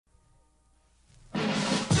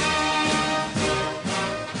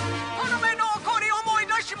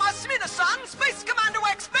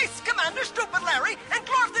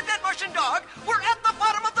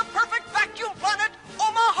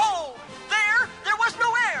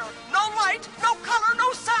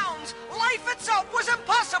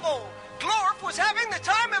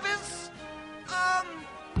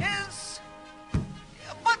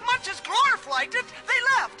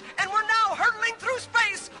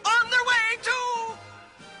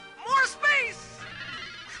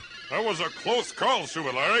That was a close call,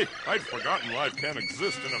 Stupid Larry. I'd forgotten life can't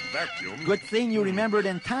exist in a vacuum. Good thing you remembered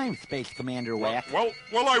in time, Space Commander Wack. Well,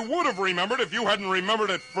 I would have remembered if you hadn't remembered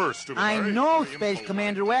it first, Stupid Larry. I know, Space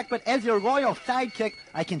Commander Wack, but as your loyal sidekick,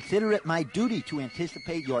 I consider it my duty to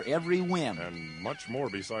anticipate your every whim. And much more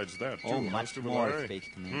besides that, too. Oh, much Stupid more, Larry. Space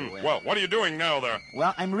Commander Wack. Well, what are you doing now there?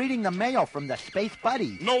 Well, I'm reading the mail from the Space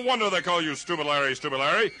Buddies. No wonder they call you Stupid Larry, Stupid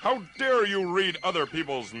Larry. How dare you read other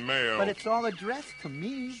people's mail? But it's all addressed to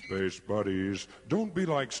me. Space Buddies, don't be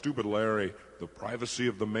like Stupid Larry. The privacy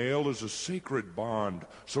of the mail is a sacred bond,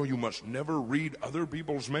 so you must never read other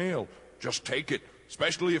people's mail. Just take it,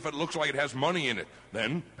 especially if it looks like it has money in it.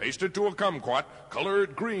 Then paste it to a kumquat, color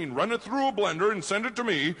it green, run it through a blender, and send it to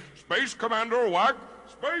me, Space Commander Wack.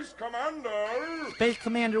 Space Commander! Space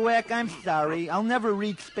Commander Wack, I'm sorry. I'll never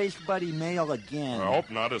read Space Buddy mail again. I hope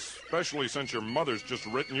not, especially since your mother's just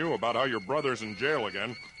written you about how your brother's in jail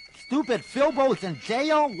again. Stupid Philbo's in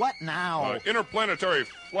jail? What now? Interplanetary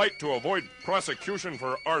flight to avoid prosecution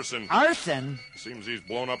for arson. Arson? Seems he's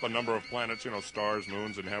blown up a number of planets, stars,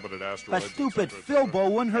 moons, inhabited But asteroids. stupid Philbo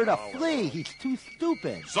wouldn't hurt a flea. He's too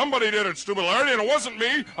stupid. Somebody did it, Stupid Larry, and it wasn't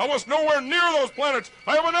me. I was nowhere near those planets.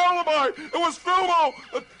 I have an alibi. It was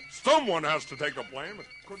Philbo. Someone has to take the blame.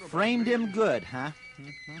 Framed him good, huh?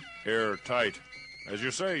 Airtight. As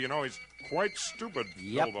you say, he's quite stupid,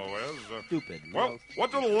 Yep. Philbo is. Stupid. Well,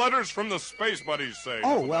 what do the letters from the Space Buddies say?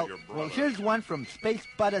 Oh, about well, your brother? here's one from Space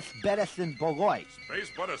Buddies Bettis in Beloit.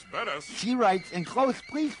 Space Buddies Bettis? She writes, enclosed,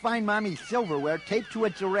 please find Mommy's silverware taped to a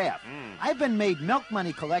giraffe. I've been made milk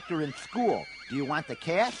money collector in school. Do you want the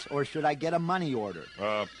cash, or should I get a money order?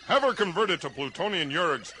 Have her converted to Plutonian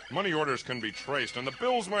Yurgs. Money orders can be traced, and the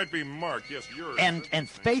bills might be marked. Yes, Yurgs. And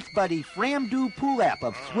Space Buddy Framdu Pulap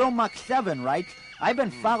of Swilmuck 7 writes, I've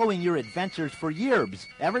been following your adventures for years,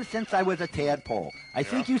 ever since I was a tadpole. I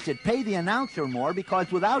think you should pay the announcer more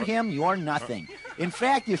because without him, you're nothing. In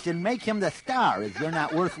fact, you should make him the star, as you're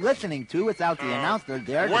not worth listening to without the announcer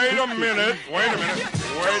there. Wait a minute. Wait.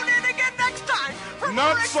 Tune in again next time. for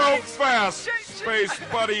Not more so exciting- fast, Space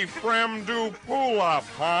Buddy Framdu Pulap,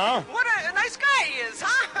 huh? What a nice guy he is,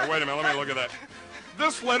 huh? Oh, wait a minute, let me look at that.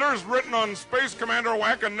 This letter is written on Space Commander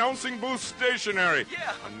Wack Announcing Booth Stationery.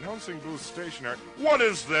 Yeah. Announcing Booth Stationery. What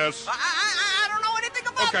is this? I don't know anything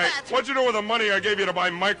about Okay, that. what'd you do with the money I gave you to buy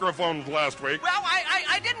microphones last week? Well,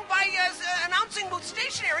 I didn't buy announcing booth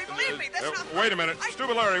stationery, believe me. That's not... Wait a minute.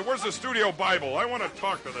 Stupid Larry, where's the studio Bible? I want to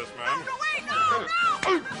talk to this man. No,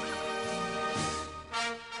 wait, no!